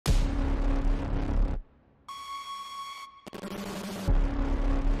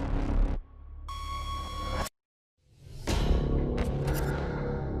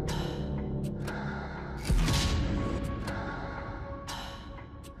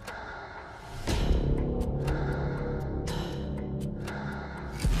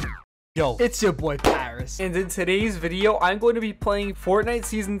Yo, it's your boy Paris, and in today's video, I'm going to be playing Fortnite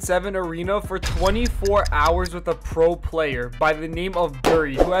Season 7 Arena for 24 hours with a pro player by the name of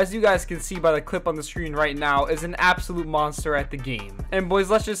Buried, who, as you guys can see by the clip on the screen right now, is an absolute monster at the game. And boys,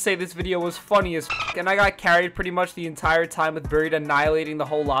 let's just say this video was funny as f, and I got carried pretty much the entire time with Buried annihilating the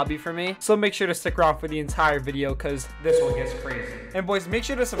whole lobby for me. So make sure to stick around for the entire video, because this one gets crazy. And boys, make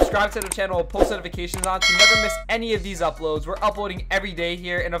sure to subscribe to the channel and post notifications on to never miss any of these uploads. We're uploading every day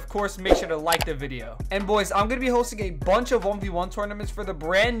here, and of course, make sure to like the video. And boys, I'm going to be hosting a bunch of 1v1 tournaments for the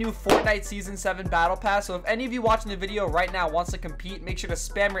brand new Fortnite Season 7 Battle Pass. So if any of you watching the video right now wants to compete, make sure to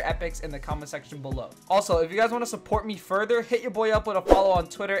spam your epics in the comment section below. Also, if you guys want to support me further, hit your boy up with a follow on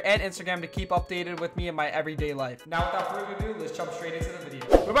Twitter and Instagram to keep updated with me in my everyday life. Now, without further ado, let's jump straight into the video.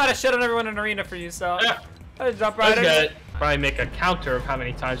 We're about to shit on everyone in Arena for you, so yeah. Let's jump right in. Probably make a counter of how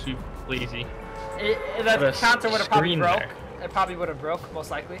many times you lazy. The counter would have probably broke. There. It probably would have broke,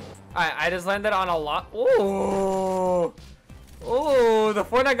 most likely. Alright, I just landed on a lot. Ooh. Ooh, the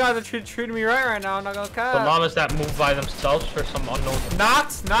Fortnite guys are treating me right now. I'm not gonna cut. The llamas that move by themselves for some unknown.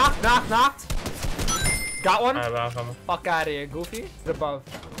 Knocked. Got one. Right, Fuck out of here, Goofy. It's above.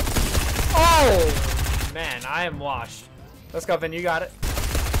 Oh, man, I am washed. Let's go, Vin. You got it.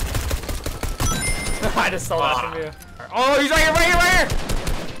 I just stole that from you. Oh, he's right here.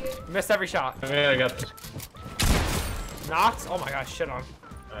 Missed every shot. Okay, I got this. Knocked. Oh my gosh, shit on.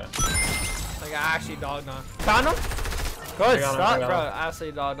 Like I actually dogged on. Found him? Good stuff, bro.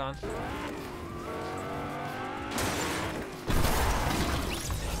 Absolutely dogged on.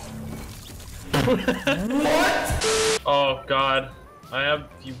 What? Oh god. I have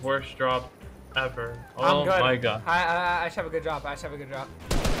the worst drop ever. Oh I'm good. My god. I should have a good drop. Got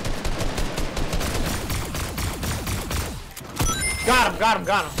him.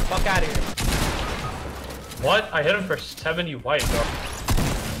 Fuck out of here. What? I hit him for 70 white, bro.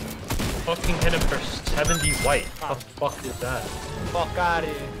 Fucking hit him for 70 white. What the fuck is that? Fuck out of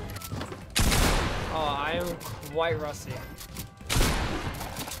here. Oh, I am quite rusty.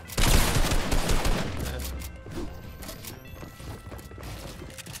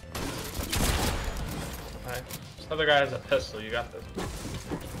 Alright. This other guy has a pistol. You got this.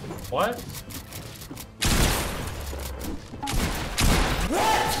 What?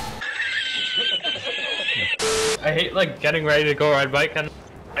 I hate like getting ready to go ride bike and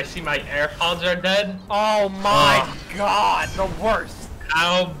I see my AirPods are dead. Oh my god, the worst.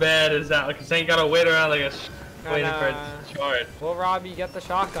 How bad is that? Because then you gotta wait around like waiting for it to charge. Well, Robbie, get the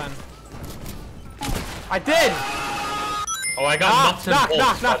shotgun. I did. Oh, I got nuts and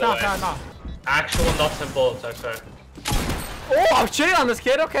bolts. Knock. Actual nuts and bolts, I swear. Oh, I'm shitting on this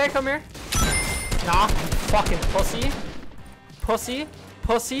kid. Okay, come here. Nah, fucking pussy.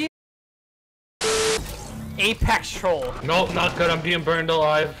 Apex troll. Nope, not good. I'm being burned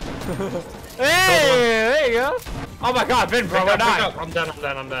alive. Hey, there you go. Oh my god, Vin, bro, we're dying. I'm dead.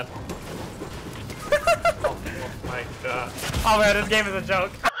 Oh my god. Oh man, this game is a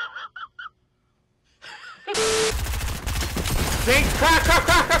joke. Ding,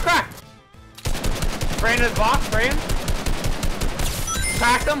 crack. Brain in his box, brain.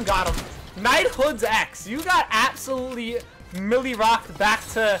 Cracked him, got him. Knighthood's X, you got absolutely milli rocked back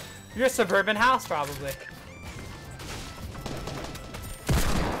to your suburban house, probably.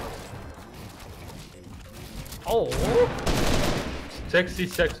 Oh.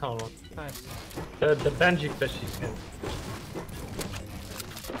 66, hold on. Nice. The Benji fishy skin.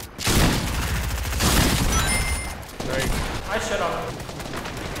 Right. I shit on him.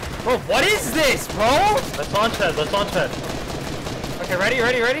 Bro, what is this, bro? Let's launch that. Okay, ready?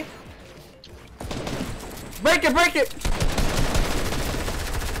 Break it!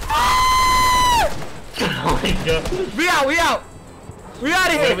 Ah! Oh my god. We out! We out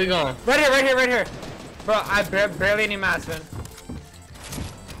of here! Where are we going? Right here. Bro, I barely any mats, man.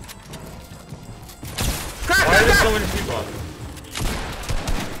 Crack! Why are there so many people?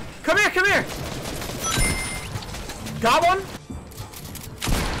 Come here! Got one?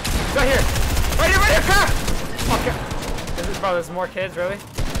 Right here, crack! Fuck it. Bro, there's more kids, really?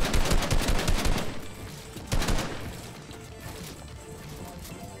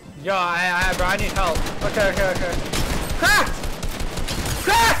 Yo, bro, I need help. Okay. Cracked!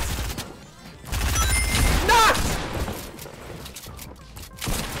 Knocked!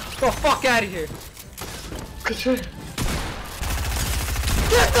 Go fuck out of here. Get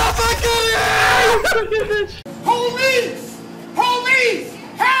the fuck out of here! Police!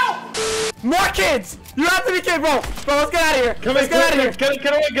 Help! More kids! You have to be kids, bro! Bro, let's get out of here!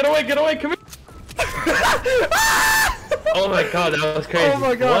 Get away! Come here! Oh my god, that was crazy. Oh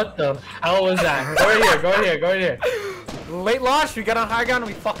my god. What the hell was that? Go right here. Late launch, we get on high ground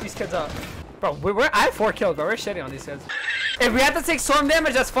and we fuck these kids up. Bro, I have 4 kills, bro. We're shitting on these kids. If we have to take storm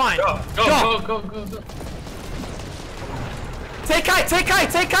damage, that's fine. Go. Take kite, take kite,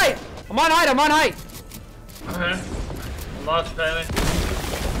 take kite. I'm on height. Okay. Launch pad.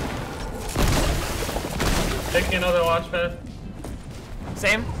 Taking another launch pad.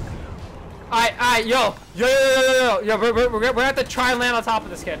 Same. Alright, yo, we're gonna have to try and land on top of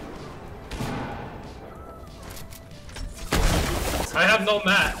this kid. I have no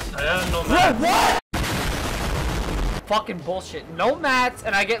mats. Bro, what? Fucking bullshit. No mats,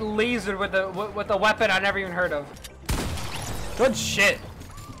 and I get lasered with a weapon I never even heard of. Good shit.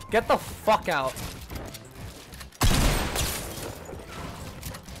 Get the fuck out.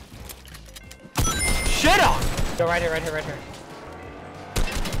 Shit on. Go right here.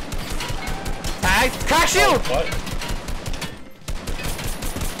 Tag. Crack shield. What?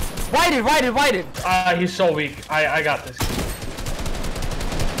 Whited. He's so weak. I got this.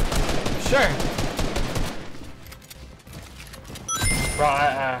 Sure. Bro,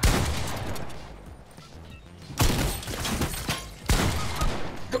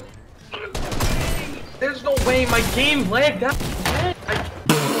 there's no way my game lagged out.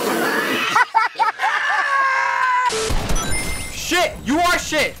 Shit, you are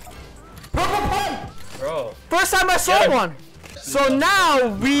shit. Bro. First time I saw one. So now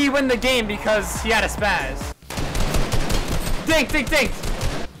we win the game because he had a spaz. Dink.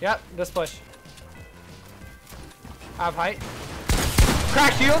 Yep, just push. I have height.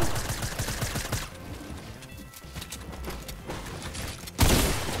 Crack shield.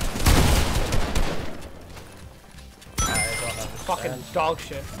 Fucking dog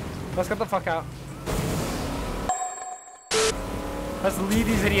shit. Let's get the fuck out. Let's leave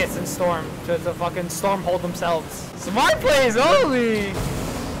these idiots in storm to fucking storm hold themselves. Smart plays only.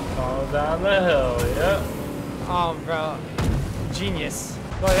 All down the hill, yeah. Oh, bro. Genius.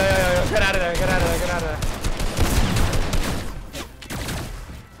 Yo. Get out of there.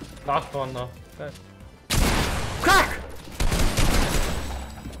 Knocked one though. Good. Crack!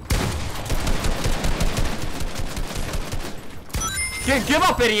 Give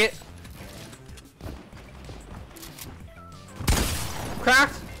up, idiot!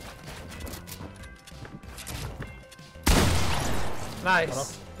 Cracked.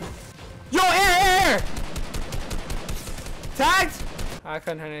 Nice. Yo, air! Tagged? I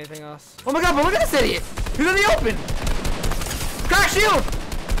couldn't hurt anything else. Oh my god, but look at this idiot! He's in the open! Crack shield!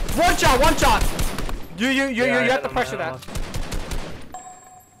 One shot! You have to pressure that.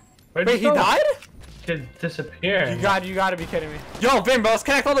 Wait, he died? Kid disappeared. You gotta be kidding me. Yo, Vin, bro, let's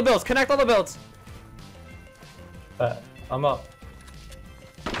connect all the builds. I'm up.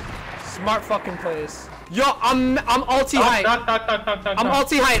 Smart fucking plays. Yo, I'm ulti height. Knock. I'm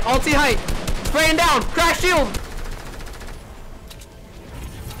ulti height. Spraying down. Crack shield.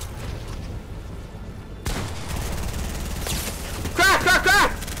 Crack.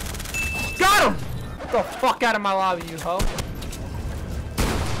 Got him. Get the fuck out of my lobby, you hoe.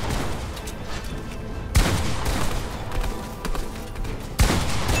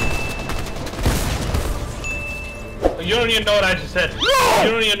 You don't even know what I just said. No!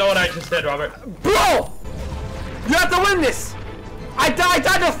 You don't even know what I just said, Robert. Bro! You have to win this! I died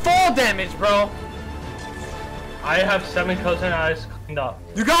to fall damage, bro! I have 7 kills and I just cleaned up.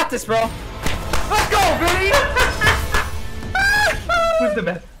 You got this, bro! Let's go, Billy! Who's the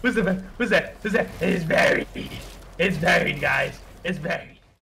best? Who's that? It's buried. It's buried, guys. It's buried.